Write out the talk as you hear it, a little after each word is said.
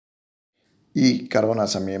ఈ కరోనా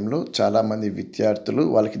సమయంలో చాలామంది విద్యార్థులు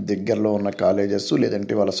వాళ్ళకి దగ్గరలో ఉన్న కాలేజెస్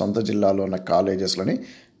లేదంటే వాళ్ళ సొంత జిల్లాలో ఉన్న కాలేజెస్లోని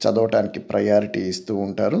చదవటానికి ప్రయారిటీ ఇస్తూ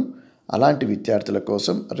ఉంటారు. అలాంటి విద్యార్థుల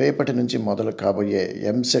కోసం రేపటి నుంచి మొదలు కాబోయే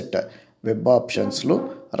ఎంసెట్ వెబ్ ఆప్షన్స్లో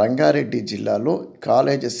రంగారెడ్డి జిల్లాలో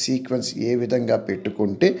కాలేజ్ సీక్వెన్స్ ఏ విధంగా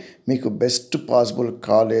పెట్టుకుంటే మీకు బెస్ట్ పాసిబుల్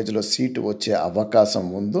కాలేజీలో సీటు వచ్చే అవకాశం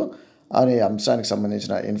ఉందో అనే అంశానికి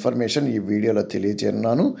సంబంధించిన ఇన్ఫర్మేషన్ ఈ వీడియోలో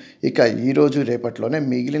తెలియజేస్తున్నాను. ఇక ఈరోజు రేపట్లోనే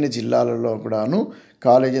మిగిలిన జిల్లాలలో కూడాను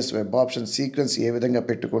కాలేజెస్ వెబ్ ఆప్షన్ సీక్వెన్స్ ఏ విధంగా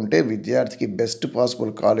పెట్టుకుంటే విద్యార్థికి బెస్ట్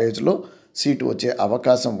పాసిబుల్ కాలేజ్లో సీటు వచ్చే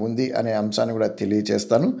అవకాశం ఉంది అనే అంశాన్ని కూడా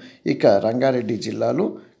తెలియజేస్తాను. ఇక రంగారెడ్డి జిల్లాలో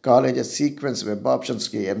కాలేజెస్ సీక్వెన్స్ వెబ్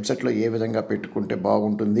ఆప్షన్స్కి ఎంసెట్లో ఏ విధంగా పెట్టుకుంటే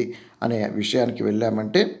బాగుంటుంది అనే విషయానికి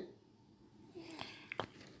వెళ్ళామంటే,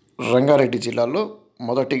 రంగారెడ్డి జిల్లాలో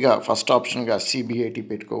మొదటిగా ఫస్ట్ ఆప్షన్గా సిబిఐటి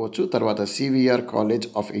పెట్టుకోవచ్చు. తర్వాత సివిఆర్ కాలేజ్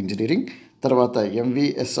ఆఫ్ ఇంజనీరింగ్, తర్వాత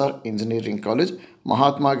MVSR engineering college,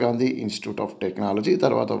 Mahatma Gandhi institute of technology,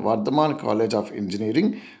 తర్వాత Vardhaman college of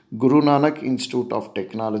engineering, Guru Nanak institute of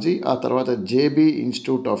technology, ఆ తర్వాత JB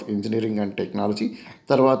institute of engineering and technology,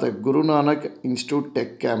 తర్వాత గురునానక్ ఇన్స్టిట్యూట్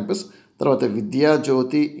టెక్ క్యాంపస్, తర్వాత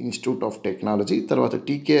విద్యాజ్యోతి ఇన్స్టిట్యూట్ ఆఫ్ టెక్నాలజీ, తర్వాత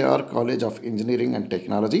TKR college of engineering and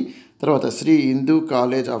technology, తర్వాత Shri Hindu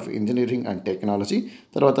college of engineering and technology,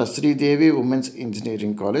 తర్వాత Sridevi women's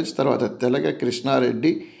engineering college, తర్వాత Telaga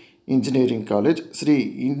Krishna Reddy engineering college, Shri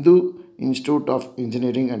Hindu institute of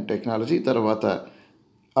engineering and technology, తర్వాత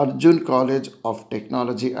Arjun college of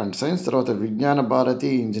technology and science, తర్వాత విజ్ఞాన Bharati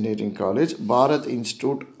engineering college, Bharat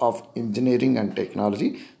institute of engineering and technology,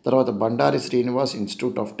 తర్వాత Bandari Srinivas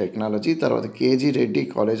institute of technology, తర్వాత KG Reddy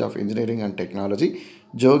college of engineering and technology,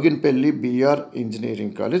 Joginpally BR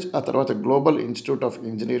engineering college, ఆ తర్వాత global institute of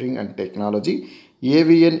engineering and technology,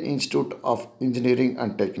 AVN institute of engineering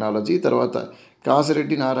and technology, తర్వాత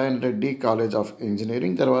Kasireddy Narayana Reddy college of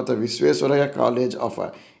engineering, తర్వాత Visvesvaraya college of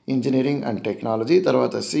engineering and technology,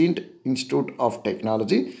 తర్వాత సీంట్ institute of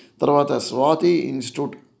technology, తర్వాత Swathi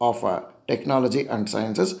institute of technology and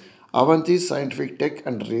sciences, Avanthi scientific tech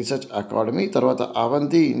and research academy, తర్వాత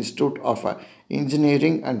Avanthi institute of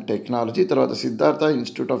engineering and technology, తర్వాత Siddhartha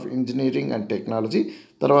institute of engineering and technology,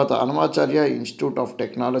 తర్వాత Hanumacharya institute of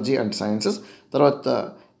technology and sciences, తర్వాత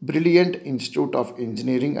brilliant institute of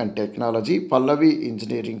engineering and technology, Pallavi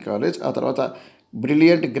engineering college, ఆ తర్వాత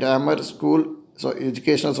brilliant grammar school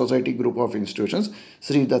educational society group of institutions,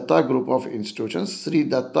 Shri Datta group of institutions, Shri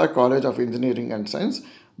Datta college of engineering and science,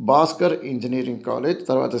 Bhaskar engineering college,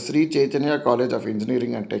 తర్వాత Shri Chaitanya college of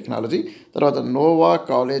engineering and technology, తర్వాత Noah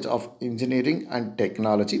college of engineering and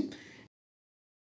technology,